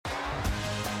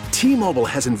T-Mobile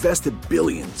has invested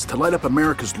billions to light up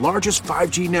America's largest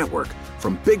 5G network,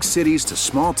 from big cities to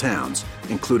small towns,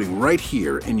 including right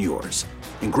here in yours.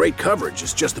 And great coverage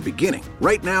is just the beginning.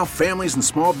 Right now, families and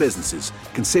small businesses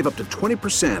can save up to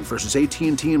 20% versus AT&T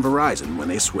and Verizon when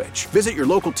they switch. Visit your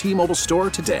local T-Mobile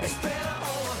store today.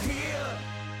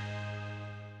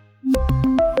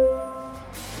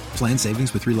 Plan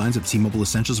savings with 3 lines of T-Mobile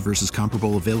Essentials versus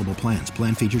comparable available plans.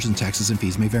 Plan features and taxes and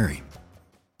fees may vary.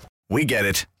 We get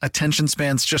it. Attention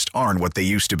spans just aren't what they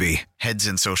used to be. Heads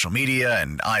in social media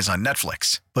and eyes on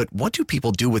Netflix. But what do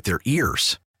people do with their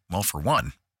ears? Well, for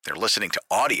one, they're listening to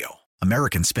audio.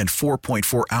 Americans spend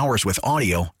 4.4 hours with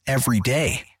audio every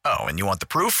day. Oh, and you want the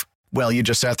proof? Well, you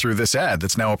just sat through this ad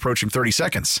that's now approaching 30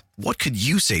 seconds. What could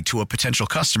you say to a potential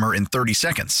customer in 30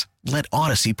 seconds? Let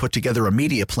Odyssey put together a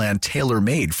media plan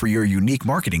tailor-made for your unique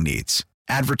marketing needs.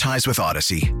 Advertise with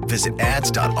Odyssey. Visit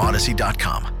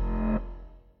ads.odyssey.com.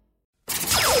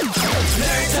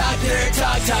 Nerd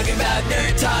Talk, talking about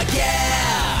Nerd Talk,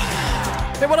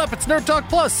 yeah! Hey, what up? It's Nerd Talk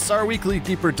Plus, our weekly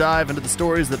deeper dive into the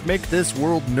stories that make this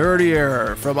world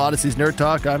nerdier. From Odyssey's Nerd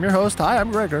Talk, I'm your host. Hi,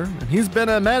 I'm Gregor. And he's been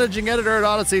a managing editor at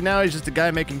Odyssey. Now he's just a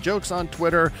guy making jokes on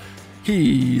Twitter.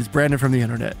 He's Brandon from the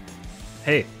internet.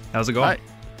 Hey, how's it going?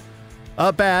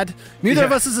 Bad. Neither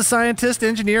of us is a scientist,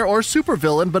 engineer, or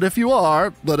supervillain, but if you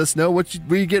are, let us know what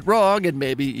we get wrong and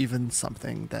maybe even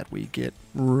something that we get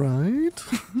right.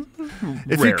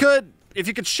 If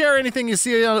you could share anything you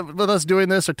see with us doing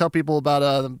this or tell people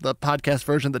about the podcast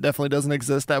version that definitely doesn't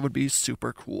exist, that would be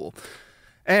super cool.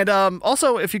 And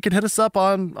also, if you could hit us up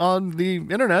on the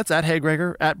internets at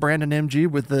HeyGregor, at BrandonMG,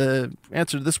 with the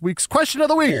answer to this week's question of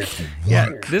the week. Yeah,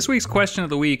 this week's question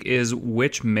of the week is,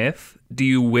 which myth do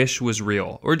you wish was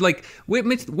real? Or, like, what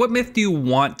myth do you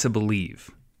want to believe?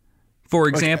 For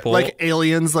example... Like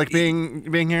aliens, like,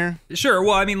 being here? Sure,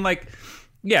 well, I mean, like...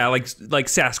 Yeah, like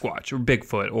Sasquatch or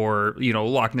Bigfoot or, you know,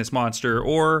 Loch Ness Monster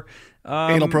or...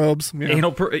 anal probes. Yeah.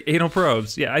 Anal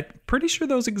probes. Yeah, I'm pretty sure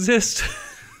those exist.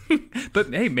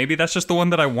 But, hey, maybe that's just the one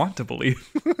that I want to believe.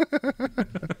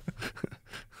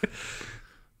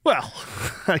 Well,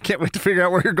 I can't wait to figure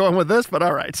out where you're going with this, but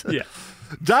all right. Yeah.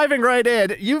 Diving right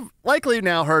in, you've likely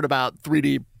now heard about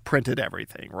 3D printed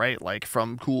everything, right? Like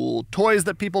from cool toys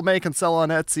that people make and sell on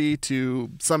Etsy to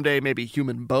someday maybe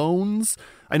human bones.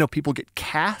 I know people get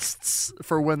casts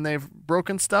for when they've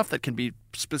broken stuff that can be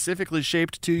specifically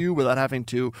shaped to you without having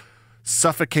to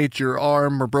suffocate your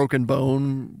arm or broken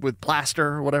bone with plaster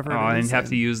or whatever. Oh, and have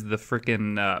to use the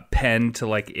freaking pen to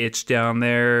like itch down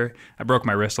there. I broke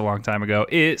my wrist a long time ago.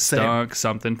 It stunk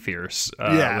something fierce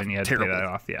when you had to take that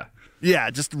off. Yeah.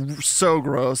 Yeah, just so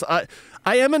gross. I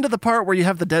am into the part where you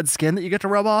have the dead skin that you get to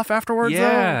rub off afterwards.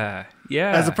 Yeah, though.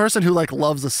 yeah. As a person who like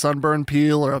loves a sunburn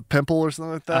peel or a pimple or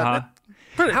something like that,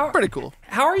 pretty cool.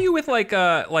 How are you with like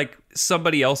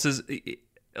somebody else's?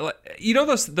 You know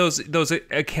those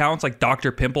accounts like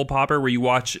Dr. Pimple Popper where you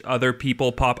watch other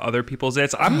people pop other people's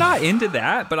zits. I'm not into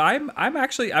that, but I'm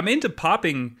into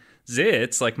popping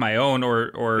zits like my own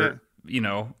or you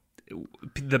know,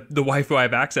 the wife who I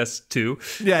have access to.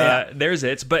 There's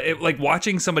it. But like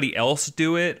watching somebody else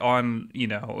do it on, you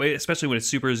know, especially when it's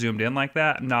super zoomed in like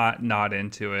that, I'm not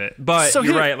into it. But so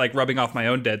you're right, like rubbing off my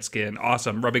own dead skin,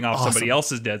 awesome. Rubbing off somebody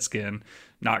else's dead skin,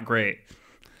 not great.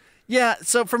 Yeah,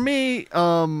 so for me,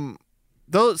 some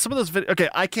of those videos, okay,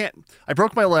 I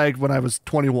broke my leg when I was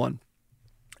 21.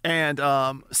 And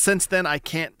since then, I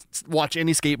can't watch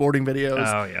any skateboarding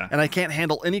videos. Oh, yeah. And I can't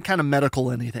handle any kind of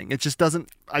medical anything. It just doesn't,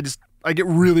 I get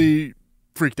really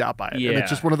freaked out by it. Yeah. And it's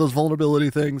just one of those vulnerability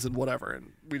things and whatever.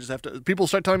 And we just have to, people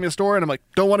start telling me a story and I'm like,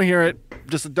 don't want to hear it.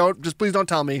 Just please don't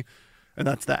tell me. And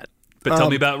that's that. But tell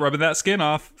me about rubbing that skin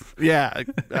off. Yeah,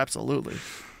 absolutely.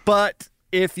 But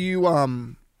if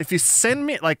you send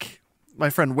me, like, my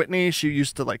friend Whitney, she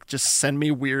used to like just send me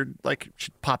weird, like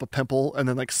she'd pop a pimple and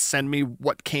then like send me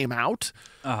what came out,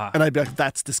 and I'd be like,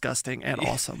 "That's disgusting and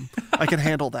awesome. I can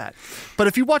handle that." But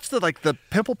if you watch the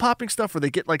pimple popping stuff where they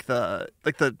get it's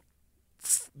like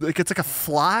a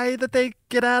fly that they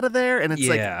get out of there, and it's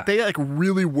like they like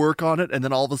really work on it, and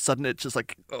then all of a sudden it's just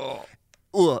like,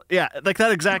 yeah, like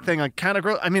that exact thing. Like kind of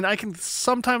gross. I mean, I can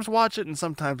sometimes watch it and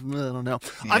sometimes I don't know.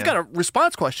 Yeah. I've got a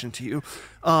response question to you,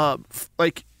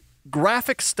 like.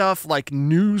 Graphic stuff like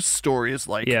news stories,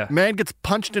 like man gets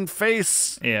punched in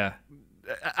face. Yeah.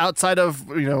 Outside of,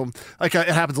 you know, like it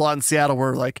happens a lot in Seattle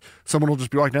where like someone will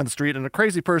just be walking down the street and a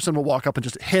crazy person will walk up and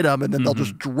just hit them and then they'll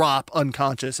just drop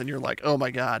unconscious and you're like, oh my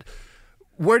God.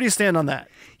 Where do you stand on that?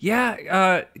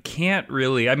 Yeah, can't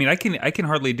really. I mean, I can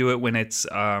hardly do it when it's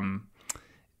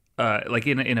like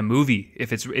in a movie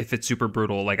if it's super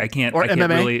brutal. Like I can't MMA?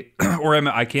 really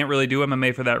I can't really do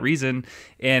MMA for that reason.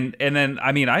 And then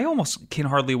I mean I almost can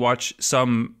hardly watch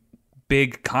some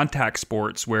big contact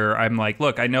sports where I'm like,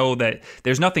 look, I know that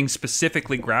there's nothing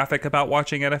specifically graphic about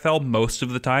watching NFL most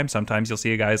of the time. Sometimes you'll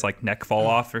see a guy's like neck fall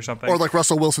off or something. Or like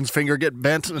Russell Wilson's finger get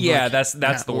bent. And yeah, like,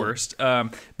 that's the worst.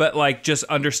 But like just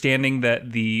understanding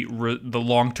that the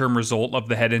long-term result of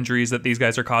the head injuries that these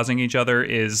guys are causing each other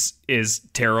is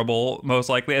terrible, most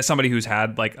likely, as somebody who's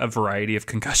had like a variety of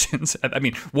concussions. I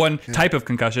mean, one type of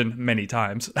concussion many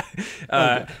times.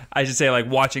 I should say,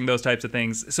 like, watching those types of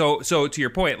things. So to your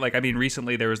point, like, I mean,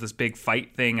 recently there was this big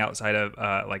fight thing outside of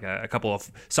like a couple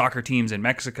of soccer teams in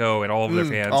Mexico and all of their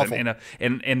fans,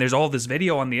 and there's all this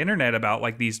video on the internet about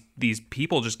like these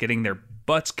people just getting their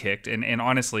butts kicked, and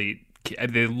honestly,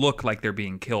 they look like they're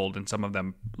being killed, and some of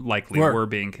them likely were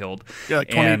being killed. Yeah,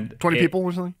 like 20 people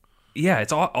or something. Yeah,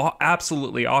 it's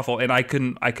absolutely awful, and I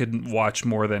couldn't watch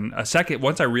more than a second.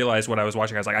 Once I realized what I was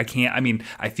watching, I was like, I can't. I mean,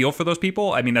 I feel for those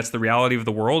people. I mean, that's the reality of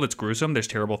the world. It's gruesome. There's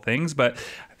terrible things, but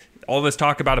all this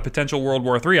talk about a potential World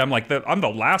War III, I'm like, I'm the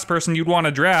last person you'd want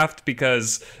to draft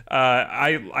because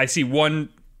I see one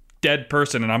dead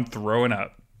person and I'm throwing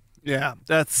up. Yeah,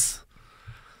 it's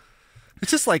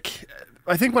just like,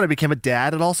 I think when I became a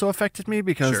dad, it also affected me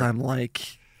because Sure. I'm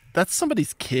like, that's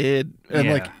somebody's kid. And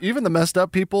Yeah. like, even the messed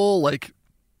up people, like,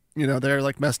 you know, they're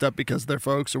like messed up because they're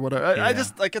folks or whatever. I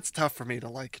just like, it's tough for me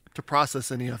to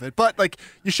process any of it. But like,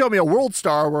 you show me a World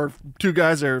Star where two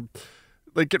guys are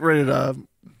like getting ready to,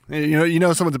 you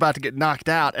know, someone's about to get knocked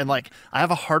out, and like, I have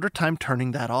a harder time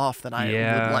turning that off than I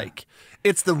would like.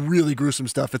 It's the really gruesome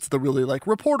stuff. It's the really like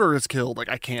reporter is killed. Like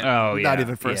I can't. Not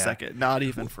even for a second. Not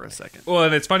even for a second. Well,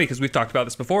 and it's funny because we've talked about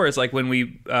this before. It's like when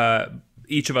we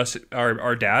each of us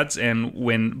are dads, and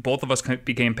when both of us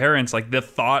became parents, like the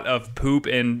thought of poop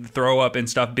and throw up and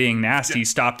stuff being nasty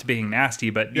stopped being nasty.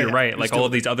 But you're right. Like all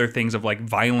of these other things of like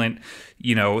violent,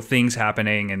 you know, things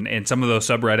happening, and some of those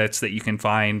subreddits that you can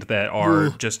find that are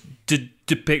just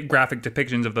graphic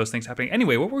depictions of those things happening.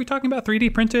 Anyway, what were we talking about?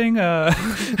 3D printing,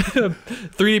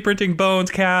 3D printing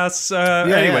bones casts.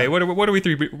 Anyway, what are we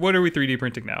 3D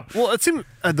printing now? Well, it seems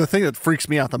the thing that freaks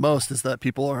me out the most is that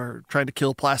people are trying to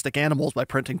kill plastic animals by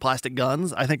printing plastic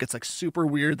guns. I think it's like super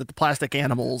weird that the plastic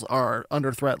animals are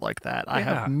under threat like that. I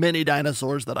have many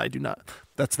dinosaurs that I do not.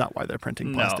 That's not why they're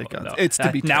printing plastic guns. No. It's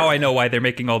to be now I know why they're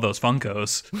making all those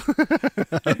Funkos.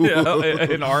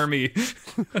 An army.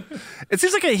 It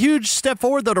seems like a huge step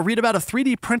forward, though, to read about a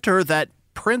 3D printer that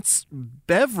prints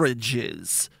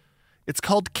beverages. It's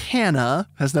called Canna.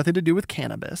 Has nothing to do with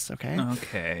cannabis, okay?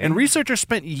 Okay. And researchers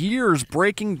spent years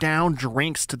breaking down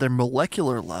drinks to their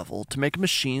molecular level to make a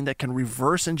machine that can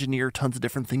reverse engineer tons of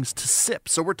different things to sip.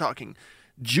 So we're talking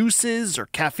juices or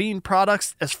caffeine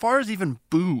products, as far as even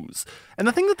booze. And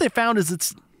the thing that they found is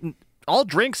it's all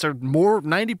drinks are more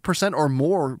 90% or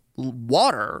more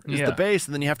water is the base,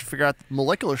 and then you have to figure out the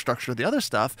molecular structure of the other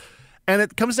stuff. And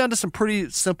it comes down to some pretty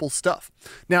simple stuff.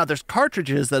 Now, there's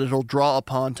cartridges that it'll draw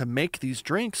upon to make these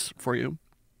drinks for you.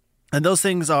 And those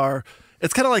things are,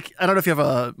 it's kind of like, I don't know if you have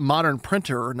a modern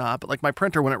printer or not, but like my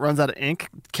printer, when it runs out of ink,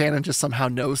 Canon just somehow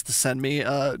knows to send me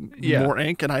more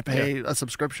ink, and I pay a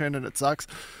subscription, and it sucks.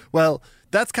 Well,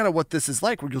 that's kind of what this is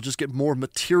like, where you'll just get more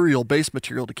base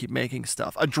material to keep making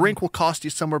stuff. A drink will cost you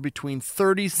somewhere between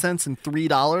 30 cents and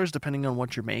 $3, depending on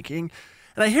what you're making.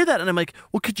 And I hear that and I'm like,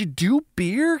 well, could you do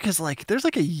beer? Because like there's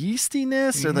like a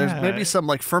yeastiness, or there's maybe some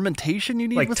like fermentation you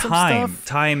need, like with time. Some stuff.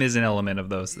 Time is an element of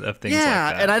things like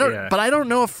that. And I don't, but I don't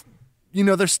know if, you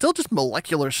know, there's still just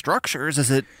molecular structures. Is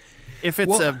it, if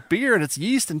it's a beer and it's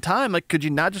yeast and time, like could you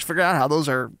not just figure out how those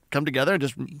are come together and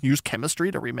just use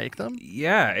chemistry to remake them?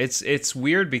 Yeah, it's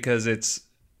weird because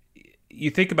you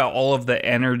think about all of the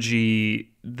energy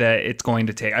that it's going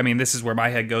to take. I mean, this is where my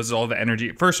head goes, is all the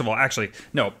energy. First of all, actually,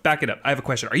 no, back it up. I have a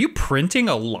question. Are you printing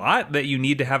a lot that you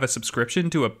need to have a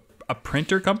subscription to a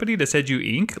printer company to send you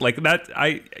ink? Like that,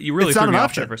 you really threw me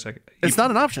off there for a second. It's not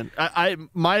an option.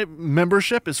 My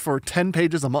membership is for 10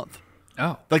 pages a month.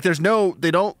 Oh. Like there's no,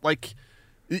 they don't like,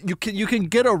 you can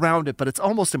get around it, but it's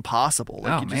almost impossible.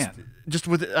 Like just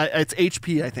with it's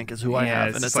HP, I think, is who I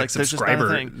have, and it's like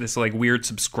subscriber, this like weird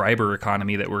subscriber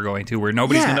economy that we're going to, where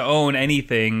nobody's going to own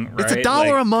anything. Right? It's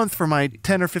 $1 a month for my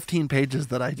 10 or 15 pages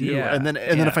that I do, and then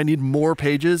if I need more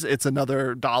pages, it's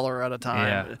another $1 at a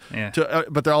time.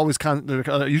 But they're always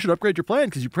you should upgrade your plan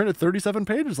because you printed 37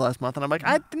 pages last month, and I'm like,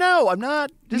 no, I'm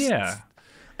not.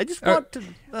 I just want to.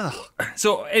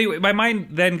 So anyway, my mind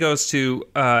then goes to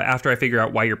after I figure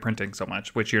out why you're printing so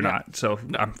much, which you're not. So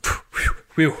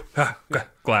Whew,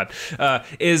 glad.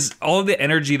 Is all of the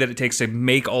energy that it takes to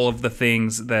make all of the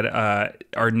things that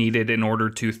are needed in order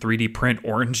to 3D print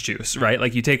orange juice, right?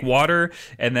 Like you take water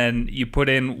and then you put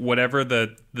in whatever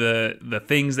the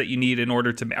things that you need in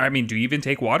order to. I mean, do you even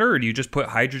take water, or do you just put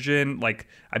hydrogen? Like,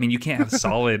 I mean, you can't have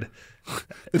solid.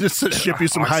 They just ship you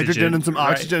some hydrogen and some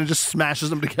oxygen, and just smashes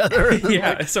them together.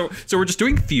 Yeah, so we're just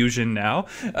doing fusion now.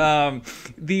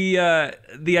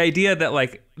 The idea that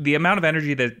like the amount of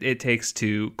energy that it takes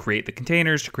to create the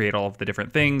containers, to create all of the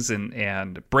different things,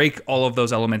 and break all of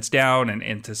those elements down,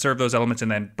 and to serve those elements, and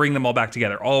then bring them all back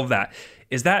together. All of that,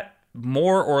 is that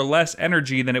more or less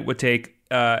energy than it would take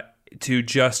to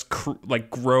just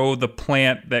grow the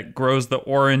plant that grows the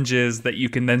oranges that you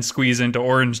can then squeeze into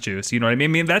orange juice? You know what I mean?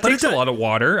 I mean, that takes a lot of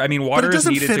water. I mean, water is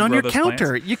needed to grow those plants. But it doesn't fit on your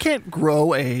counter. You can't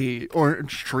grow a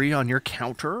orange tree on your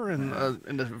counter and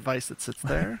a device that sits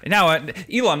there. Now,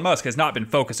 Elon Musk has not been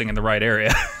focusing in the right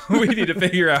area. We need to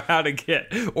figure out how to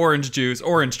get orange juice,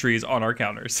 orange trees on our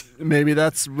counters. Maybe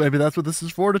that's what this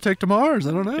is for, to take to Mars.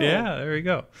 I don't know. Yeah, there you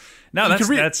go. No,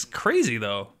 that's crazy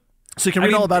though. So you can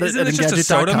read all about it at Engadget.com. Just a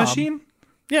soda machine?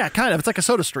 Yeah, kind of. It's like a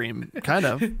soda stream, kind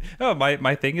of. Oh,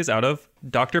 my thing is out of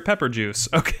Dr. Pepper juice.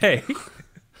 Okay.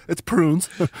 It's prunes.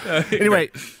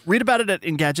 Anyway, read about it at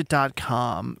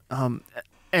Engadget.com.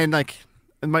 And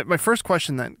my first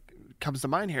question that comes to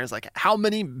mind here is like, how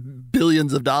many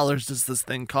billions of dollars does this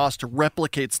thing cost to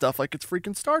replicate stuff like it's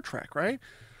freaking Star Trek, right?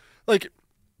 Like,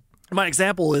 my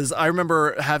example is I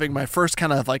remember having my first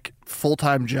kind of like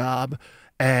full-time job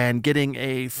and getting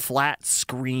a flat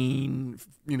screen,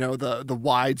 the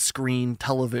widescreen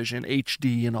television,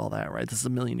 HD and all that, right? This is a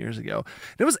million years ago.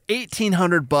 It was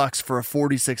 $1,800 for a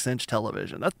 46-inch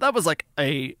television. That was like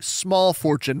a small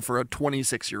fortune for a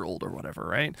 26-year-old or whatever,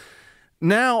 right?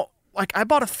 Now, like, I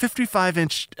bought a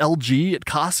 55-inch LG at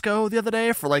Costco the other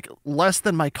day for like less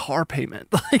than my car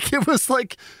payment. Like, it was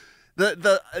like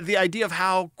the idea of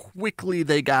how quickly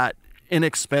they got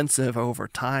inexpensive over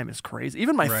time is crazy.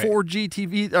 Even my 4G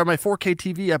TV or my 4K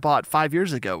TV I bought 5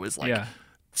 years ago is like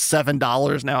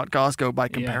 $7 now at Costco by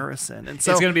comparison. And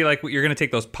so it's going to be like you're going to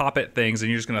take those Pop-It things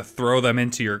and you're just going to throw them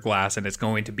into your glass and it's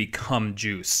going to become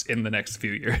juice in the next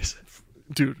few years.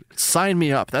 Dude, sign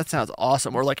me up. That sounds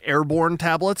awesome. Or like Airborne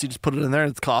tablets, you just put it in there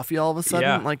and it's coffee all of a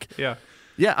sudden.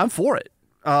 Yeah, I'm for it.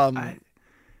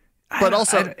 But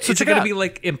also, is it going to be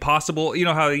like impossible? You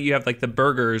know how you have like the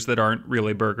burgers that aren't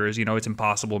really burgers, it's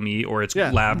Impossible Meat or it's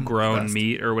lab grown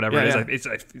meat or whatever it is. Like, it's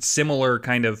a similar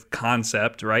kind of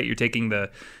concept, right? You're taking the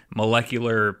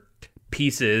molecular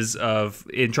pieces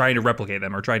in trying to replicate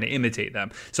them or trying to imitate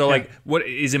them. So like, what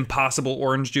is Impossible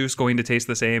orange juice going to taste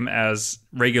the same as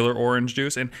regular orange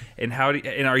juice? And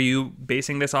are you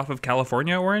basing this off of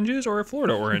California oranges or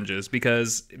Florida oranges?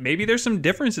 Because maybe there's some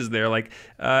differences there. Like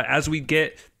as we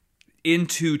get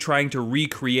into trying to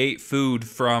recreate food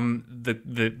from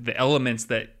the elements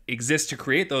that exist to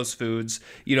create those foods,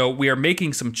 we are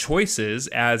making some choices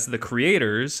as the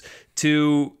creators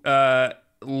to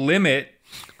limit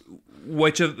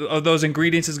which of those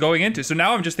ingredients is going into. So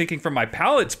now I'm just thinking from my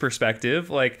palate's perspective,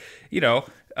 like,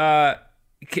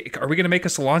 are we going to make a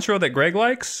cilantro that Greg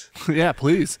likes? Yeah,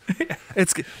 please.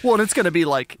 It's going to be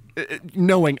like,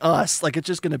 knowing us, like it's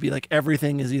just going to be like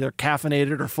everything is either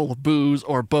caffeinated or full of booze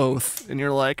or both. And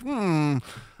you're like, I'm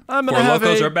going to have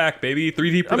Locos are back, baby.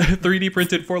 3D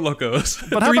printed Four Locos.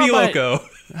 But 3D Loco.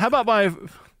 How about my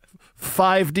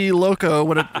 5D Loco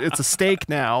when it's a steak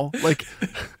now? Like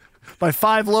my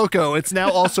 5 Loco, it's now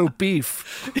also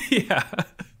beef. Yeah.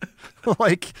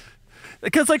 Like...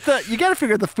 Because you got to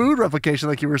figure the food replication,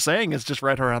 like you were saying, is just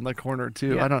right around the corner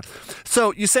too. Yeah. I don't.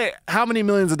 So you say, how many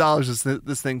millions of dollars does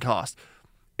this thing cost?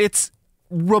 It's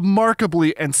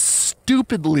remarkably and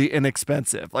stupidly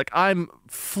inexpensive. Like I'm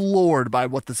floored by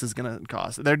what this is going to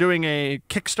cost. They're doing a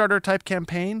Kickstarter type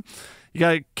campaign. You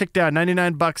got to kick down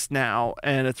 $99 now,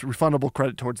 and it's refundable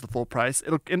credit towards the full price.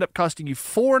 It'll end up costing you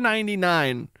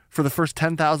 $4.99 for the first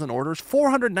 10,000 orders.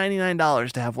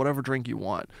 $499 to have whatever drink you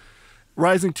want,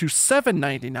 rising to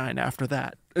 $7.99 after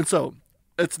that. And so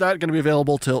it's not going to be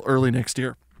available till early next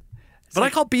year. But I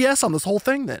call BS on this whole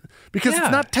thing then, because it's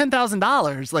not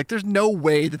 $10,000. Like there's no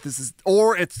way that this is,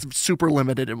 or it's super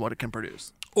limited in what it can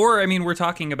produce. Or, I mean, we're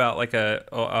talking about like a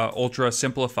ultra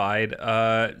simplified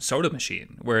soda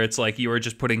machine where it's like you are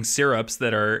just putting syrups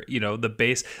that are, the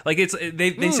base. Like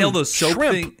they sell those soap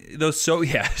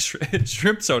shrimp.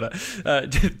 Shrimp soda.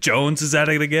 Jones is at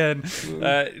it again.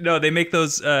 No, they make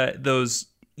those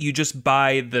you just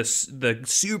buy the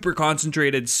super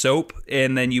concentrated soap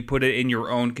and then you put it in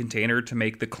your own container to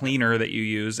make the cleaner that you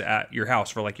use at your house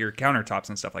for like your countertops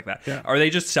and stuff like that. Yeah. Are they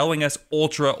just selling us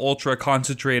ultra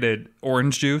concentrated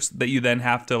orange juice that you then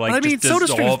have to like just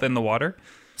dissolve in the water?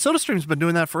 SodaStream's been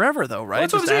doing that forever, though, right?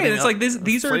 That's what I'm saying. It's like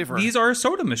these are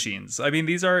soda machines. I mean,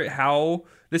 this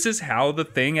is how the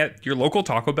thing at your local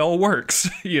Taco Bell works.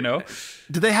 You know?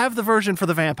 Do they have the version for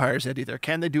the vampires yet either?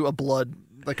 Can they do a blood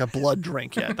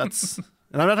drink yet? And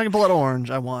I'm not talking blood orange.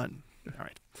 I want. All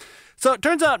right. So it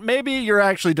turns out maybe you're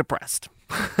actually depressed,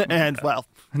 and well,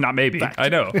 not maybe. Fact. I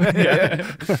know.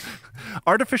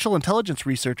 Artificial intelligence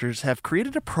researchers have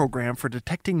created a program for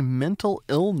detecting mental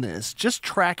illness, just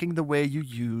tracking the way you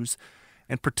use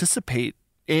and participate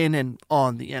in and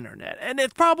on the internet. And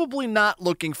it's probably not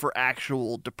looking for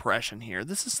actual depression here.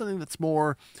 This is something that's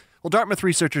more... Well, Dartmouth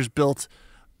researchers built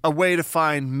a way to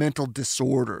find mental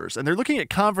disorders, and they're looking at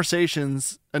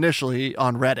conversations initially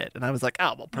on Reddit. And I was like,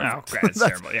 oh, well, perfect. Oh, that's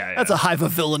terrible. Yeah, that's a hive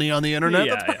of villainy on the internet.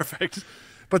 Yeah, that's perfect. Yeah.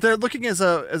 But they're looking as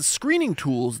screening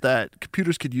tools that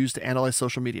computers could use to analyze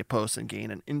social media posts and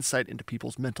gain an insight into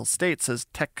people's mental state, says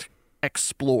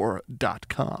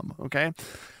techexplore.com. Okay.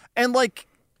 And like,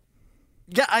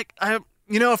 yeah, I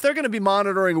if they're going to be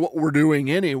monitoring what we're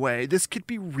doing anyway, this could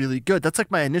be really good. That's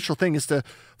like my initial thing, is to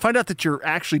find out that you're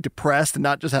actually depressed and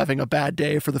not just having a bad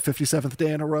day for the 57th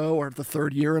day in a row or the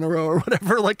third year in a row or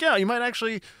whatever. Like, yeah, you might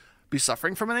actually be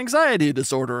suffering from an anxiety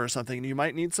disorder or something, and you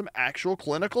might need some actual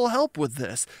clinical help with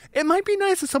this. It might be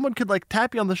nice if someone could like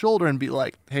tap you on the shoulder and be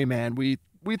like, hey man, we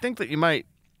think that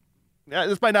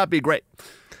this might not be great.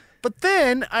 But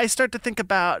then I start to think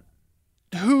about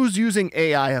who's using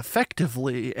AI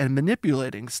effectively and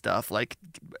manipulating stuff, like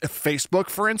Facebook,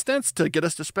 for instance, to get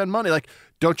us to spend money. Like,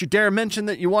 don't you dare mention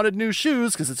that you wanted new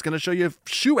shoes, because it's going to show you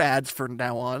shoe ads from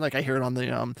now on. Like, I hear it on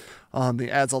the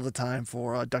ads all the time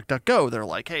for DuckDuckGo. They're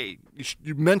like, hey,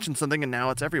 you mentioned something and now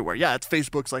it's everywhere. Yeah, it's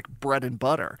Facebook's like bread and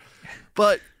butter.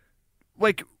 But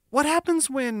like, what happens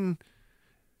when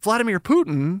Vladimir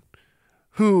Putin,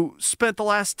 who spent the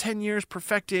last 10 years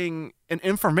perfecting an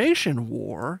information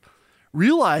war,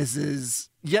 realizes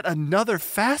yet another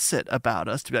facet about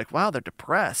us to be like, wow, they're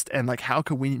depressed, and like, how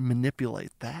can we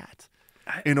manipulate that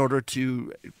in order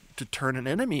to turn an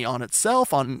enemy on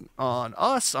itself, on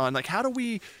us, on like, how do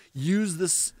we use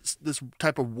this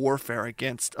type of warfare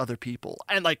against other people?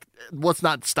 And like, let's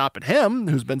not stop at him,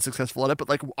 who's been successful at it, but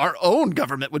like, our own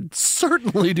government would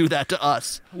certainly do that to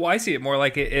us. Well, I see it more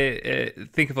like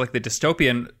think of like the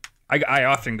dystopian. I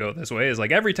often go this way, is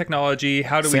like, every technology,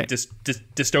 how do we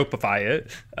dystopify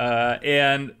it?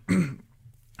 And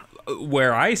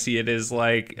where I see it is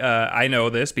like, I know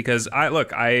this because I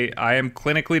am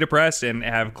clinically depressed and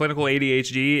have clinical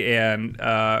ADHD, and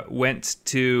went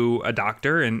to a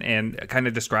doctor and kind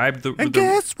of described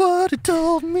guess what it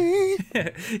told me?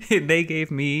 They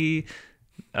gave me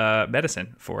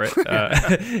medicine for it,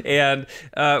 and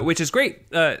which is great.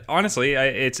 Honestly,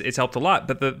 it's helped a lot.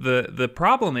 But the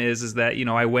problem is that, you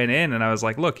know, I went in and I was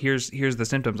like, look, here's the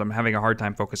symptoms. I'm having a hard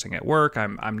time focusing at work.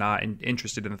 I'm not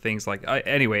interested in the things like.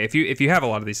 Anyway, if you have a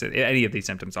lot of any of these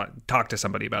symptoms, talk to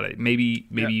somebody about it. Maybe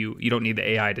you don't need the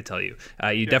AI to tell you.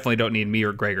 You definitely don't need me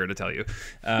or Gregor to tell you.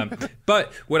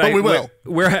 But we will.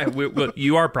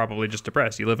 You are probably just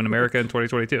depressed. You live in America in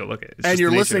 2022. Look, and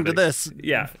you're listening to this.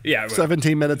 Yeah.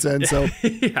 17 minutes in, so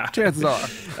yeah. Chances are.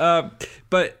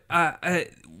 But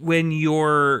when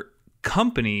your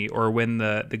company or when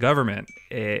the government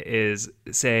is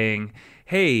saying,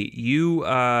 hey,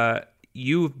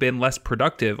 you've been less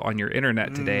productive on your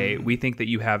internet today, we think that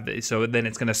you have this. So then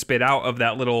it's going to spit out of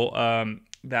that little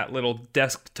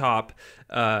desktop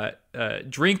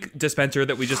drink dispenser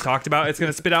that we just talked about. It's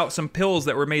going to spit out some pills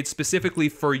that were made specifically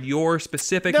for your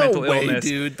specific mental illness.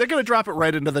 Dude. They're going to drop it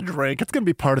right into the drink. It's going to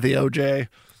be part of the OJ.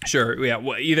 Sure, yeah.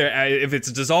 Well, either if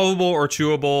it's dissolvable or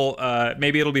chewable,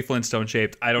 maybe it'll be Flintstone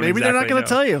shaped. I don't. Maybe exactly they're not going to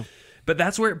tell you. But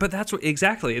that's where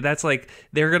exactly. That's like,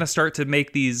 they're going to start to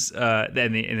make these,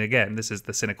 and again, this is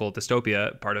the cynical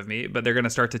dystopia part of me, but they're going to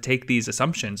start to take these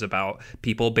assumptions about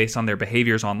people based on their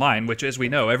behaviors online, which, as we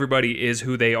know, everybody is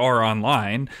who they are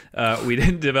online. We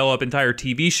didn't develop entire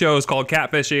TV shows called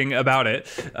Catfishing about it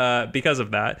because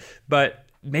of that. But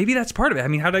maybe that's part of it. I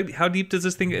mean, how deep does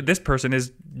this person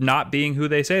is not being who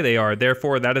they say they are.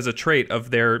 Therefore, that is a trait of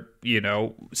their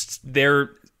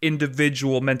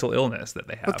individual mental illness that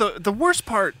they have. But the worst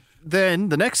part, then,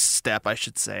 the next step, I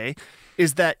should say,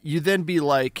 is that you then be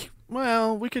like,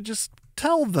 well, we could just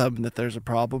tell them that there's a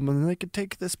problem, and they could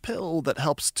take this pill that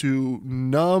helps to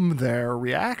numb their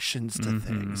reactions to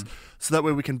things, so that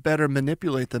way we can better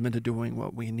manipulate them into doing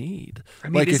what we need. I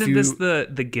mean, isn't this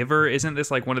the Giver? Isn't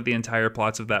this like one of the entire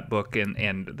plots of that book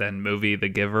and then movie, The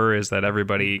Giver, is that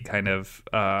everybody kind of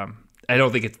I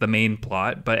don't think it's the main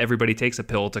plot, but everybody takes a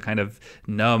pill to kind of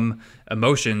numb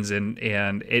emotions, and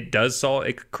it does solve.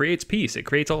 It creates peace. It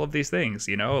creates all of these things,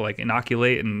 like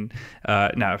inoculate and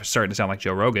now I'm starting to sound like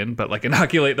Joe Rogan, but like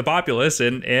inoculate the populace,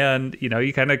 and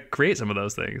you kind of create some of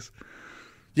those things.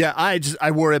 Yeah,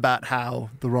 I worry about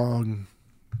how the wrong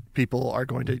people are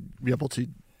going to be able to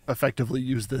effectively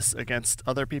use this against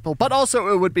other people. But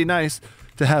also it would be nice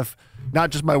to have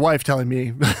not just my wife telling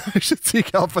me I should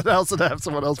seek help, but also to have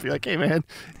someone else be like, hey man,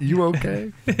 you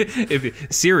okay?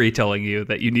 Siri telling you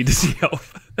that you need to seek help.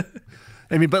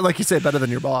 I mean, but like you say, better than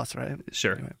your boss, right?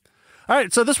 Sure. Anyway. All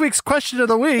right, so this week's question of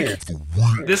the week.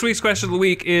 This week's question of the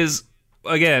week is,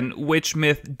 again, which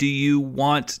myth do you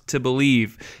want to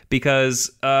believe?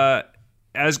 Because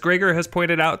as Gregor has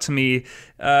pointed out to me,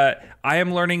 I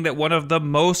am learning that one of the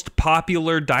most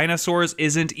popular dinosaurs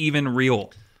isn't even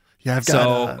real. Yeah, I've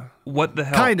got what the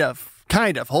hell?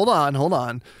 Kind of. Hold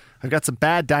on. I've got some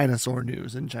bad dinosaur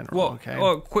news in general. Well, okay.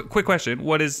 Well, quick question.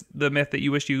 What is the myth that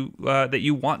you wish that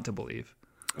you want to believe?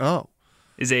 Oh,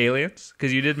 is it aliens?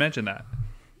 Because you did mention that.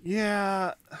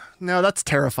 Yeah. No, that's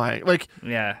terrifying. Like,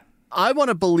 yeah, I want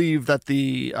to believe that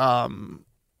that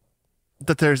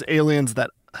there's aliens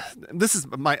that. This is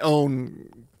my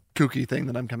own kooky thing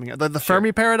that I'm coming at. The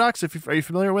Fermi paradox, are you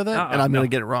familiar with it? And I'm going to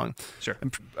get it wrong. Sure.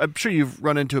 I'm sure you've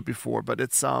run into it before, but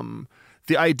it's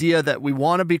the idea that we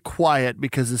want to be quiet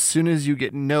because as soon as you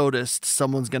get noticed,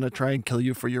 someone's going to try and kill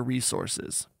you for your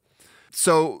resources.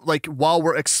 So, like, while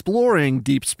we're exploring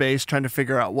deep space, trying to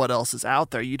figure out what else is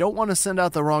out there, you don't want to send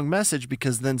out the wrong message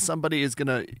because then somebody is going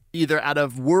to, either out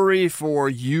of worry for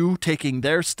you taking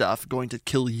their stuff, going to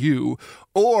kill you,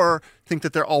 or think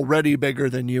that they're already bigger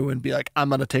than you and be like, I'm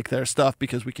going to take their stuff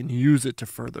because we can use it to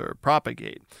further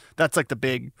propagate. That's like the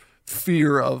big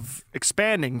fear of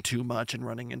expanding too much and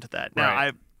running into that. Now,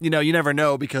 right. you never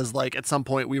know because, like, at some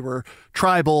point we were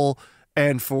tribal.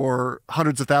 And for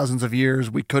hundreds of thousands of years,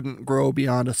 we couldn't grow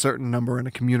beyond a certain number in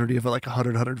a community of like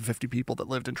 100, 150 people that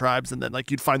lived in tribes. And then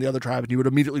like you'd find the other tribe and you would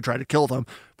immediately try to kill them.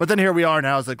 But then here we are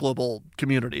now as a global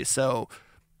community. So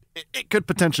it could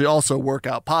potentially also work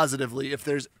out positively if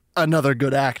there's another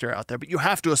good actor out there. But you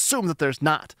have to assume that there's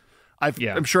not.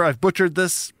 I'm sure I've butchered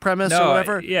this premise or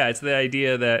whatever. Yeah, it's the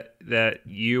idea that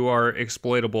you are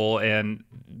exploitable and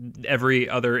every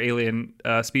other alien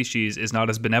species is not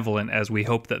as benevolent as we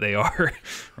hope that they are,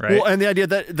 right? Well, and the idea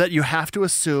that you have to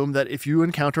assume that if you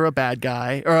encounter a bad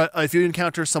guy or if you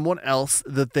encounter someone else,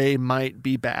 that they might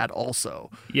be bad also.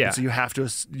 Yeah. And so you have to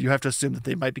assume that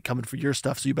they might be coming for your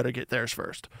stuff, so you better get theirs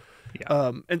first.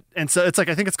 Yeah. And so it's like,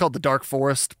 I think it's called the dark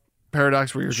forest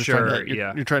paradox, where you're just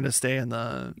you're trying to stay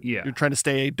you're trying to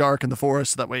stay dark in the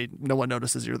forest so that way no one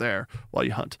notices you're there while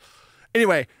you hunt.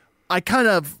 Anyway,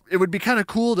 it would be kind of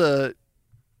cool to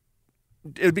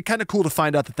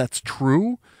find out that that's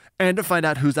true and to find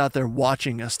out who's out there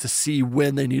watching us to see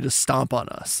when they need to stomp on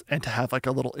us and to have like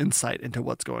a little insight into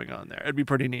what's going on there. It'd be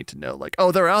pretty neat to know, like,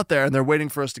 oh, they're out there and they're waiting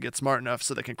for us to get smart enough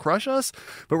so they can crush us,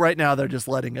 but right now they're just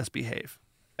letting us behave.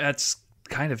 That's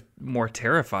kind of more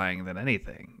terrifying than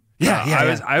anything.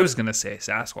 I was gonna say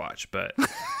Sasquatch, but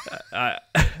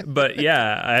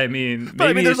yeah, I mean,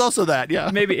 maybe but there's also that,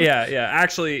 maybe, yeah.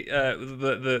 Actually,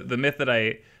 the myth that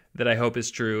I hope is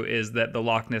true is that the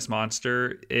Loch Ness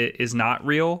monster is not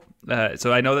real.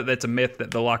 So I know that that's a myth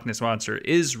that the Loch Ness monster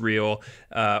is real,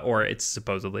 or it's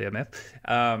supposedly a myth.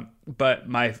 But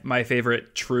my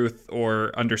favorite truth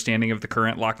or understanding of the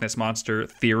current Loch Ness monster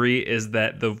theory is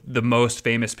that the most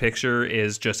famous picture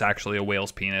is just actually a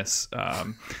whale's penis.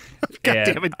 God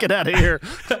damn it, get out of here.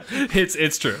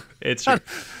 It's true. It's true. It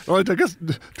only took us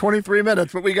 23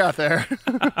 minutes, but we got there.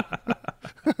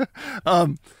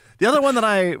 The other one that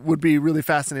I would be really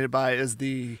fascinated by is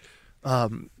the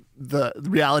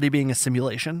reality being a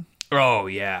simulation. Oh,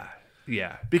 yeah.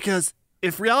 Yeah. Because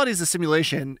if reality is a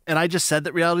simulation, and I just said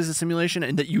that reality is a simulation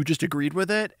and that you just agreed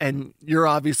with it, and you're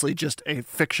obviously just a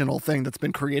fictional thing that's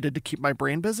been created to keep my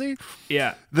brain busy.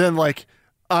 Yeah. Then, like,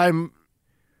 I'm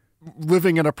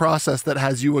living in a process that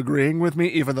has you agreeing with me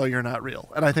even though you're not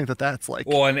real. And I think that that's like,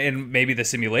 well, and maybe the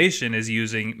simulation is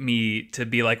using me to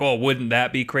be like, oh, wouldn't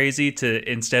that be crazy, to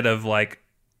instead of like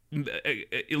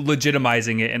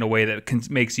legitimizing it in a way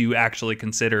that makes you actually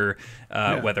consider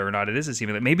whether or not it is a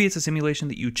simulation. Maybe it's a simulation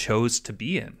that you chose to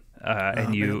be in,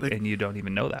 and you don't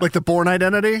even know that. Like the Bourne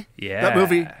Identity. Yeah,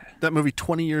 that movie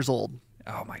 20 years old.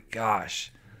 Oh my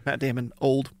gosh. Matt Damon,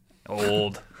 old.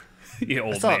 Old. You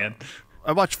old saw- man.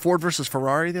 I watched Ford versus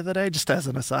Ferrari the other day, just as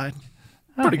an aside.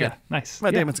 Pretty good. Yeah, nice.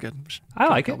 Matt Yeah. Damon's good. I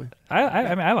like it. Kelby.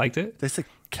 I mean, I liked it. They say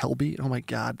Kelby. Oh my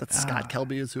God, that's Scott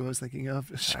Kelby is who I was thinking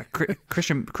of.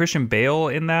 Christian Bale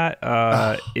in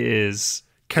that is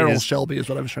Carol is- Shelby is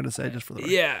what I was trying to say, just for the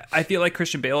record. Yeah, I feel like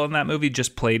Christian Bale in that movie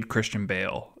just played Christian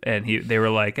Bale, and they were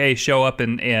like, "Hey, show up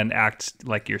and act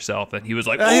like yourself," and he was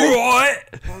like,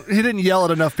 "What?" He didn't yell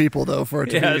at enough people though for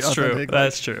it to Yeah, be that's true. authentic.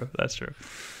 That's true. That's true.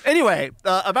 Anyway,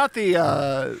 about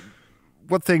the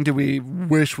what thing do we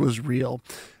wish was real?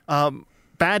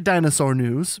 Bad dinosaur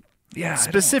news. Yeah,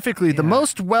 Specifically, the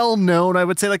most well-known, I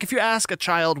would say, like if you ask a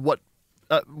child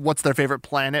what's their favorite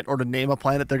planet or to name a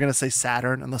planet, they're going to say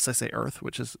Saturn, unless they say Earth,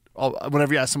 which is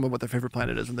whenever you ask someone what their favorite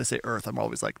planet is, when they say Earth, I'm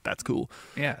always like, that's cool.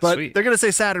 Yeah, but sweet. they're going to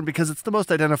say Saturn because it's the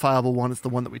most identifiable one. It's the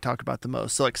one that we talk about the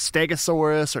most. So like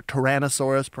Stegosaurus or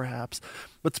Tyrannosaurus, perhaps,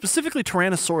 but specifically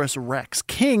Tyrannosaurus Rex,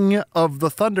 king of the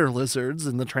thunder lizards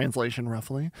in the translation,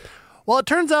 roughly. Well, it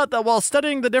turns out that while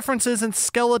studying the differences in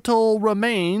skeletal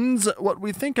remains, what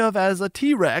we think of as a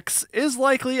T-Rex is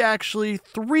likely actually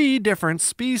 3 different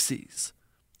species.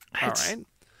 All right.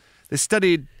 They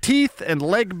studied teeth and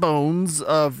leg bones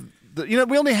of we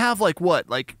only have I don't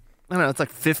know, it's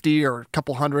like 50 or a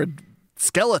couple hundred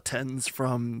skeletons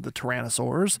from the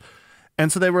tyrannosaurs.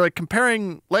 And so they were like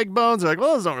comparing leg bones. They're like,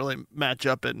 well, those don't really match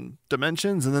up in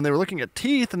dimensions. And then they were looking at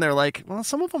teeth and they're like, well,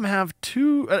 some of them have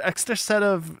 2 extra set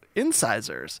of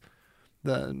incisors,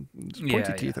 the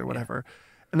pointy teeth or whatever.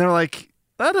 And they're like,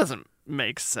 that doesn't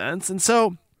make sense. And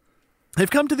so they've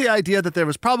come to the idea that there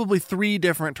was probably 3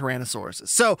 different Tyrannosauruses.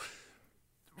 So,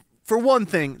 for one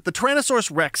thing, the Tyrannosaurus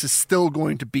Rex is still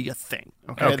going to be a thing.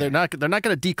 Okay, they're not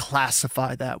going to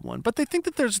declassify that one, but they think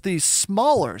that there's the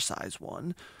smaller size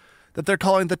one that they're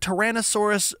calling the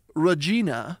Tyrannosaurus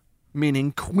regina,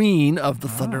 meaning queen of the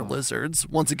thunder lizards.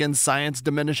 Once again, science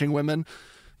diminishing women.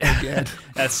 Again,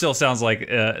 That still sounds like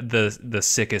the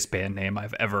sickest band name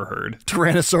I've ever heard.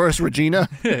 Tyrannosaurus regina.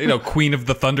 Queen of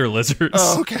the Thunder Lizards.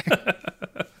 Oh, okay.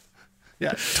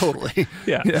 Yeah, totally.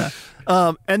 Yeah.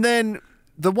 And then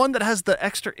the one that has the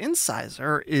extra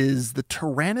incisor is the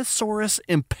Tyrannosaurus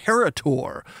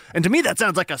Imperator. And to me, that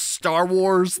sounds like a Star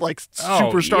Wars,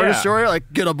 Super Star Destroyer.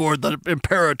 Like, get aboard the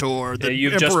Imperator. The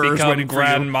You've just Emperor is become waiting for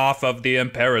Grand you. Moff of the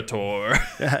Imperator.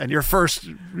 Yeah, and your first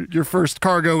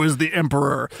cargo is the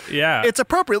Emperor. Yeah. It's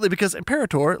appropriately because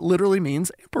Imperator literally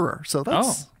means emperor. So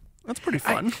that's pretty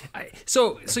fun.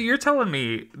 So you're telling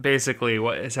me basically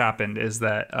what has happened is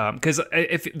that because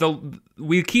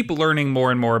we keep learning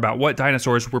more and more about what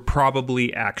dinosaurs were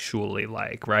probably actually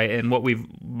like, right? And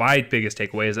my biggest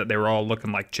takeaway is that they were all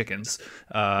looking like chickens.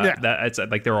 That it's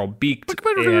like they're all beaked.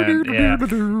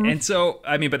 And so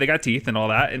but they got teeth and all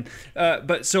that. And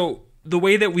but so the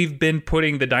way that we've been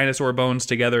putting the dinosaur bones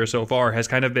together so far has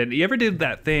kind of been. You ever did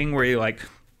that thing where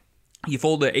you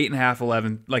fold it 8.5,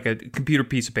 11, like a computer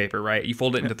piece of paper, right? You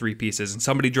fold it into 3 pieces, and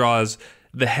somebody draws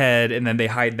the head, and then they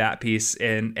hide that piece,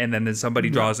 and then somebody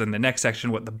draws in the next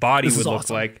section what the body would look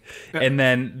like, and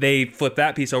then they flip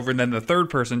that piece over, and then the third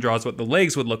person draws what the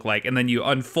legs would look like, and then you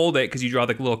unfold it because you draw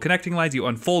the little connecting lines. You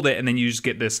unfold it, and then you just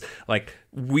get this like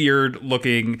weird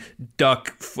looking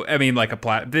duck.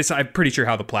 I'm pretty sure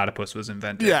how the platypus was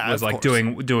invented. Yeah, was of like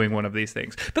course. doing one of these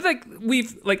things. But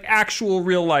we've actual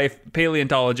real life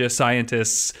paleontologists,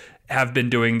 scientists have been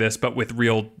doing this, but with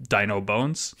real dino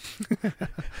bones.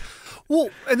 Well,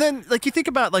 and then you think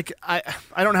about I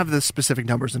don't have the specific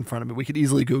numbers in front of me. We could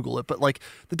easily Google it, but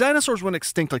the dinosaurs went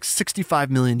extinct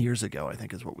 65 million years ago, I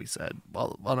think is what we said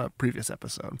on a previous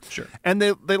episode. Sure. And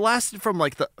they lasted from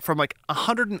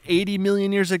 180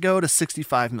 million years ago to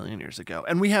 65 million years ago,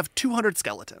 and we have 200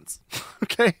 skeletons.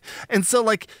 Okay, and so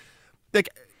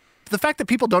the fact that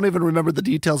people don't even remember the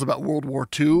details about World War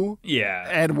II. Yeah.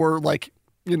 And we're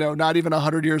not even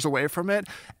 100 years away from it.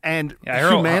 And I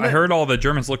heard all the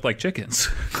Germans looked like chickens.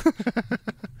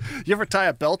 You ever tie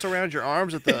a belt around your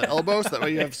arms at the elbows? That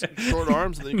way you have short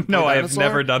arms. And then you can No, play I have dinosaur?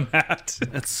 never done that.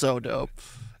 It's so dope.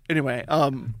 Anyway,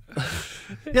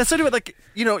 yeah. So anyway,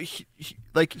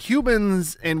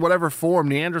 humans in whatever form,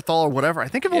 Neanderthal or whatever, I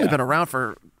think have only been around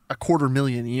for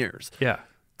 250,000 years. Yeah.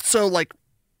 So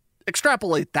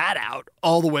extrapolate that out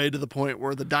all the way to the point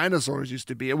where the dinosaurs used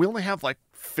to be, and we only have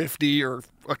 50 or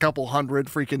a couple hundred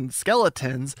freaking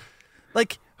skeletons.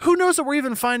 Who knows that we're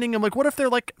even finding them? What if they're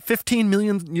 15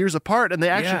 million years apart and they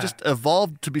actually just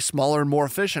evolved to be smaller and more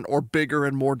efficient, or bigger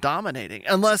and more dominating?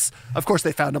 Unless, of course,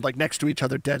 they found them next to each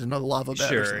other, dead in a lava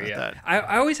bed or something like that.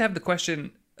 I always have the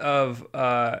question of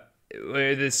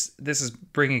this is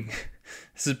bringing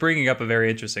up a very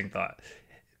interesting thought.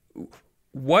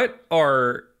 What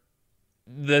are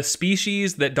the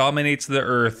species that dominates the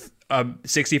Earth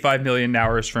 65 million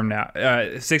years from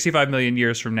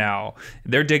now,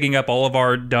 they're digging up all of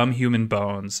our dumb human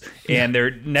bones, and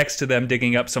they're next to them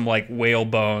digging up some like whale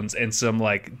bones and some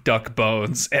like duck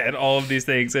bones and all of these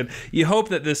things. And you hope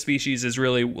that this species is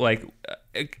really like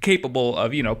capable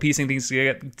of, you know, piecing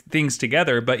things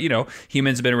together. But, you know,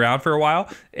 humans have been around for a while,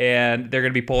 and they're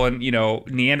going to be pulling, you know,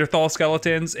 Neanderthal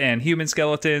skeletons and human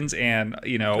skeletons and,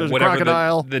 you know, There's whatever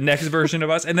crocodile. the next version of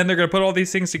us. And then they're going to put all these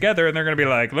things together, and they're going to be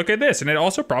like, look at this. And it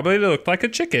also probably looked like a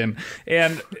chicken.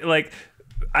 And like,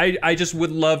 I just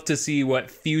would love to see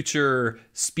what future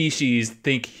species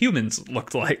think humans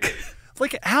looked like.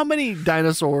 Like, how many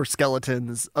dinosaur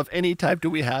skeletons of any type do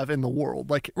we have in the world?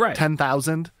 Like, Right.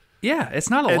 10,000? Yeah, it's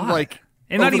not a And, lot. like,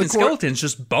 and not over even the cour- skeletons,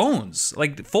 just bones.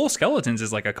 Like full skeletons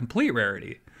is like a complete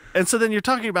rarity. And so then you're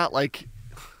talking about, like,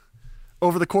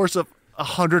 over the course of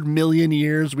 100 million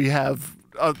years, we have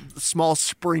a small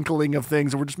sprinkling of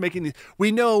things, and we're just making these.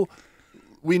 We know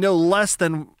less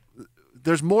than.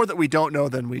 There's more that we don't know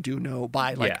than we do know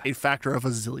by like Yeah. a factor of a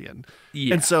zillion.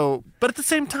 Yeah. And so, but at the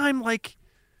same time, like,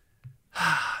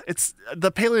 it's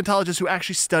the paleontologists who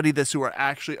actually study this, who are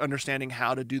actually understanding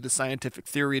how to do the scientific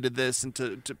theory to this and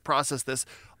to process this,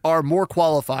 are more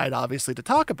qualified, obviously, to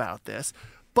talk about this.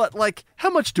 But, like, how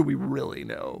much do we really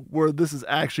know where this is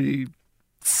actually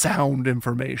sound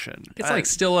information? It's like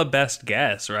still a best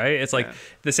guess, right? It's like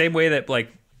the same way that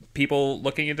like people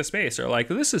looking into space are like,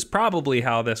 this is probably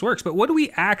how this works. But what do we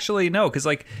actually know? Because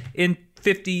like in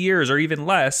 50 years or even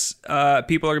less,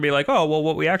 people are gonna be like, oh, well,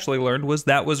 what we actually learned was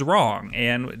that was wrong.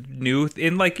 And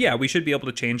we should be able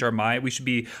to change our mind. We should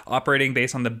be operating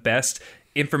based on the best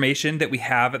information that we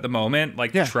have at the moment.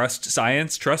 Like trust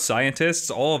science, trust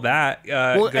scientists, all of that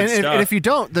good stuff. And if you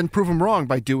don't, then prove them wrong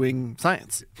by doing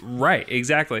science. Right,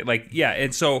 exactly. Like, yeah,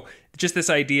 and so just this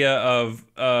idea of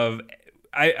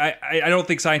I don't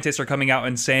think scientists are coming out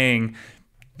and saying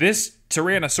this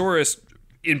Tyrannosaurus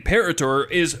imperator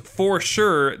is for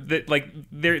sure that, like,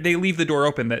 they leave the door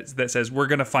open that says we're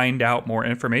going to find out more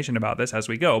information about this as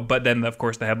we go. But then, of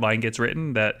course, the headline gets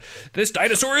written that this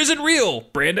dinosaur isn't real,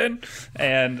 Brandon,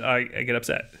 and I get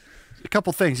upset. A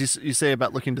couple things you say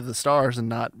about looking to the stars and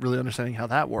not really understanding how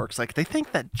that works. Like, they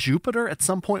think that Jupiter at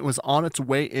some point was on its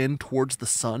way in towards the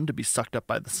sun to be sucked up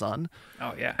by the sun.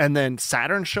 Oh, yeah. And then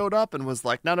Saturn showed up and was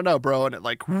like, no, bro. And it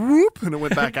like, whoop, and it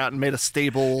went back out and made a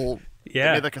stable,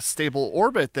 Yeah. it made like a stable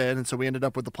orbit then. And so we ended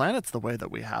up with the planets the way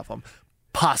that we have them.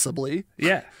 Possibly.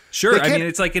 Yeah, sure. They I can't- mean,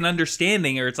 it's like an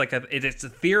understanding, or it's like it's a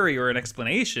theory or an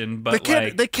explanation, but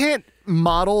They can't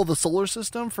model the solar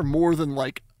system for more than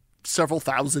like several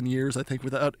thousand years, I think,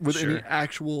 with Sure. any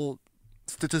actual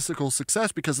statistical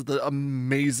success, because of the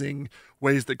amazing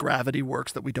ways that gravity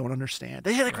works that we don't understand.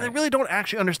 They really don't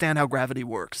actually understand how gravity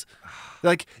works.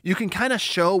 Like, you can kind of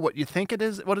show what you think it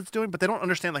is, what it's doing, but they don't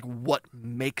understand like what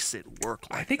makes it work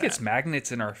like I think that. it's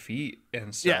magnets in our feet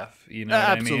and Yeah. stuff. You know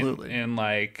what Absolutely. I mean? And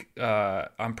like,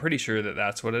 I'm pretty sure that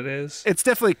that's what it is. It's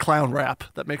definitely clown rap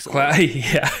that makes it work.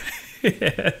 Yeah.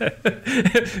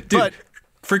 Dude, But-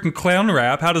 freaking clown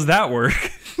rap. How does that work?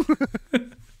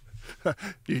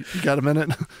 You got a minute?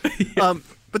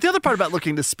 But the other part about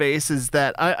looking to space is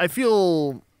that I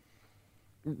feel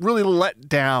really let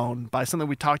down by something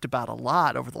we talked about a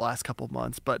lot over the last couple of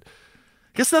months. But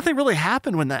I guess nothing really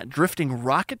happened when that drifting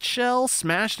rocket shell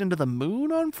smashed into the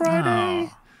moon on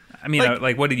Friday. Oh. I mean,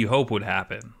 like, what did you hope would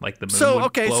happen? Like the moon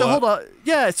would blow up? Hold on.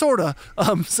 Yeah, sort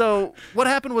of. So what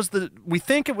happened was we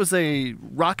think it was a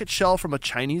rocket shell from a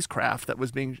Chinese craft that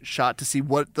was being shot to see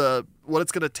what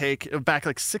it's going to take. Back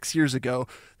like 6 years ago,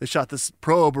 they shot this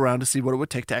probe around to see what it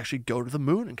would take to actually go to the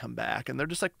moon and come back. And they're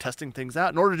just like testing things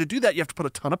out. In order to do that, you have to put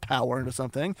a ton of power into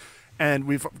something. And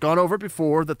we've gone over it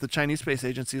before that the Chinese Space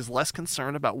Agency is less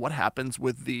concerned about what happens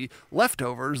with the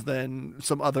leftovers than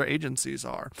some other agencies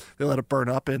are. They let it burn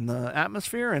up in the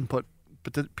atmosphere and put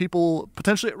people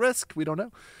potentially at risk. We don't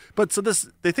know. But so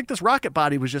they think this rocket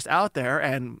body was just out there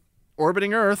and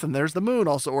orbiting Earth, and there's the moon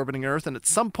also orbiting Earth, and at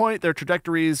some point their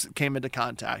trajectories came into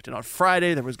contact, and on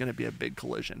Friday there was going to be a big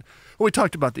collision. Well, we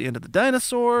talked about the end of the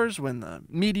dinosaurs, when the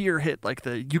meteor hit like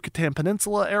the Yucatan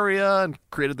Peninsula area and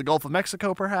created the Gulf of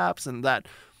Mexico perhaps, and that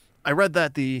I read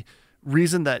that the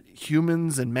reason that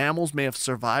humans and mammals may have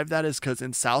survived that is because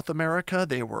in South America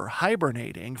they were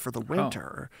hibernating for the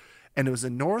winter. And it was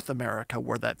in North America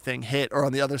where that thing hit, or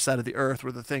on the other side of the Earth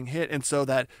where the thing hit, and so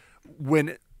that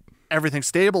when everything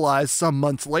stabilized, some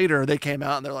months later, they came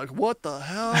out and they're like, what the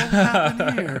hell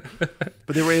happened here?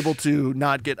 But they were able to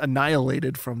not get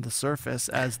annihilated from the surface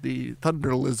as the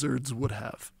thunder lizards would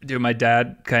have. Dude, my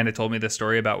dad kind of told me this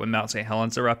story about when Mount St.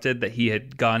 Helens erupted, that he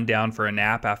had gone down for a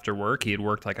nap after work. He had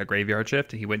worked like a graveyard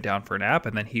shift, and he went down for a nap,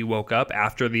 and then he woke up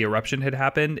after the eruption had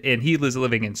happened, and he was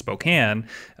living in Spokane,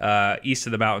 east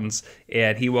of the mountains,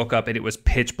 and he woke up and it was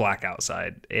pitch black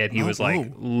outside, and he was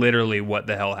like, literally, what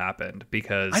the hell happened?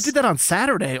 Because I did that on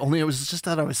Saturday, only it was just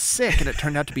that I was sick, and it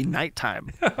turned out to be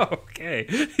nighttime. Okay.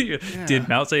 Did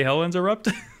Mount St. Helens erupt?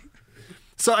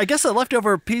 So I guess a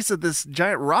leftover piece of this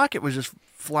giant rocket was just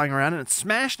flying around, and it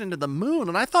smashed into the moon,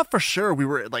 and I thought for sure we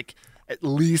were like at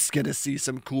least going to see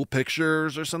some cool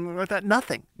pictures or something like that.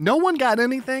 Nothing. No one got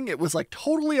anything. It was like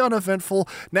totally uneventful.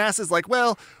 NASA's like,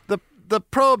 well, the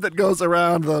probe that goes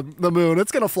around the moon,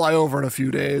 it's going to fly over in a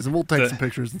few days, and we'll take some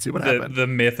pictures and see what happens. The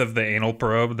myth of the anal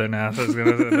probe that NASA's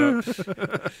going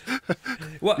to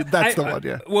well, that's the one,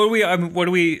 yeah.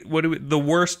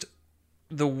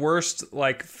 The worst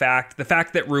like fact, the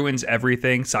fact that ruins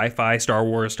everything, sci-fi, Star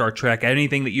Wars, Star Trek,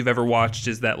 anything that you've ever watched,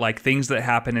 is that like things that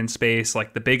happen in space,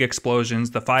 like the big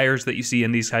explosions, the fires that you see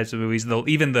in these types of movies,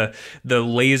 even the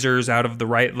lasers out of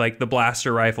the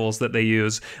blaster rifles that they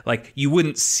use, like you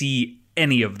wouldn't see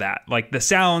any of that. Like the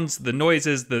sounds, the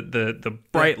noises, the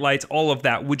bright lights, all of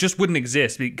that wouldn't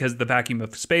exist because the vacuum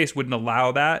of space wouldn't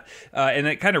allow that. And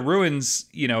it kind of ruins,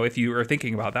 if you are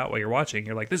thinking about that while you're watching,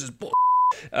 you're like, this is bull.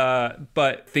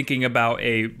 But thinking about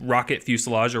a rocket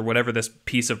fuselage or whatever this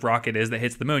piece of rocket is that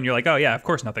hits the moon, you're like, oh yeah, of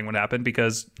course nothing would happen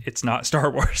because it's not Star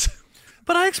Wars.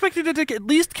 But I expected it to at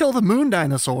least kill the moon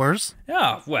dinosaurs.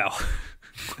 Yeah, well,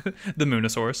 the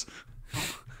Moonosaurs.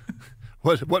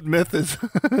 What myth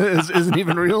isn't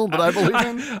even real, but I believe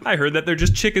in? I heard that they're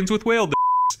just chickens with whale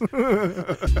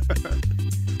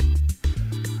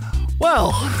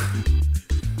Well,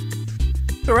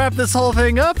 to wrap this whole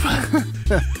thing up,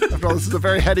 after all, this is a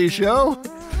very heady show,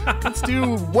 let's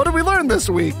do what did we learn this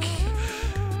week?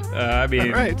 I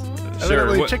mean, right.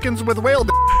 Sure. Chickens with whale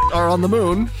are on the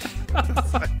moon.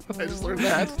 I just learned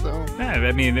that. So. Yeah,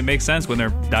 I mean, it makes sense when their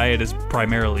diet is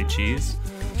primarily cheese.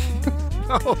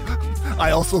 Oh,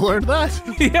 I also learned that.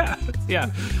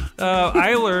 Yeah.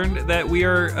 I learned that we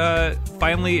are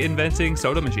finally inventing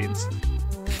soda machines.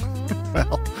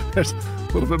 Well, there's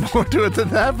a little bit more to it than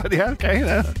that, but yeah, okay.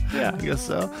 Yeah. I guess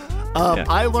so.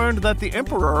 I learned that the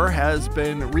Emperor has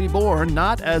been reborn,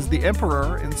 not as the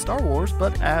Emperor in Star Wars,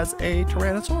 but as a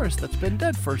Tyrannosaurus that's been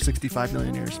dead for 65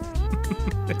 million years.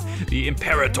 The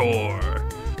Imperator.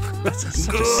 That's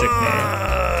such a sick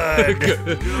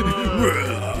name.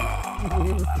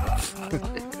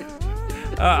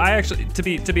 I actually,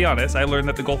 to be honest, I learned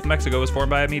that the Gulf of Mexico was formed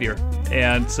by a meteor,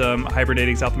 and some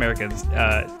hibernating South Americans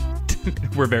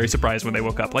were very surprised when they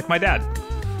woke up, like my dad.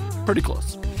 Pretty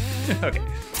close. Okay.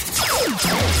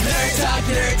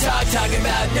 Nerd Talk, talking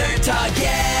about Nerd Talk,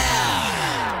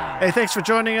 yeah! Hey, thanks for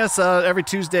joining us every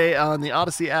Tuesday on the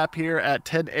Odyssey app here at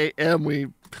 10 a.m. We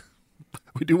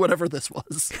do whatever this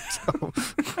was. So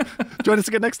join us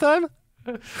again next time.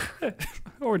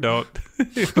 Or don't,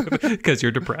 because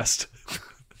you're depressed.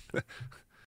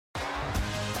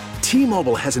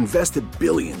 T-Mobile has invested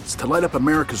billions to light up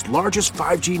America's largest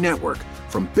 5G network,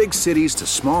 from big cities to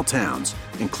small towns,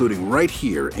 including right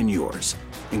here in yours.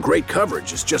 And great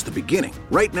coverage is just the beginning.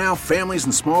 Right now, families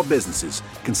and small businesses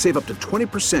can save up to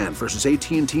 20% versus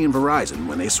AT&T and Verizon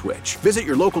when they switch. Visit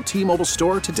your local T-Mobile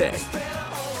store today.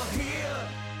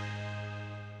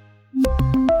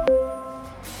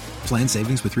 Plan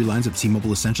savings with 3 lines of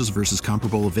T-Mobile Essentials versus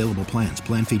comparable available plans.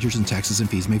 Plan features and taxes and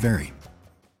fees may vary.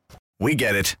 We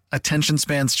get it. Attention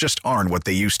spans just aren't what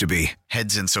they used to be.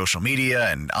 Heads in social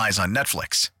media and eyes on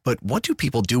Netflix. But what do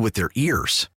people do with their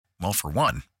ears? Well, for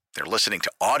one, they're listening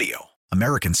to audio.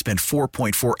 Americans spend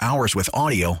 4.4 hours with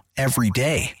audio every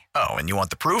day. Oh, and you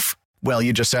want the proof? Well,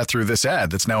 you just sat through this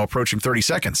ad that's now approaching 30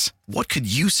 seconds. What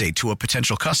could you say to a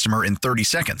potential customer in 30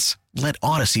 seconds? Let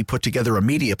Odyssey put together a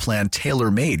media plan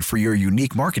tailor-made for your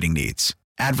unique marketing needs.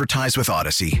 Advertise with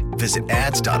Odyssey. Visit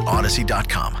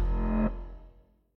ads.odyssey.com.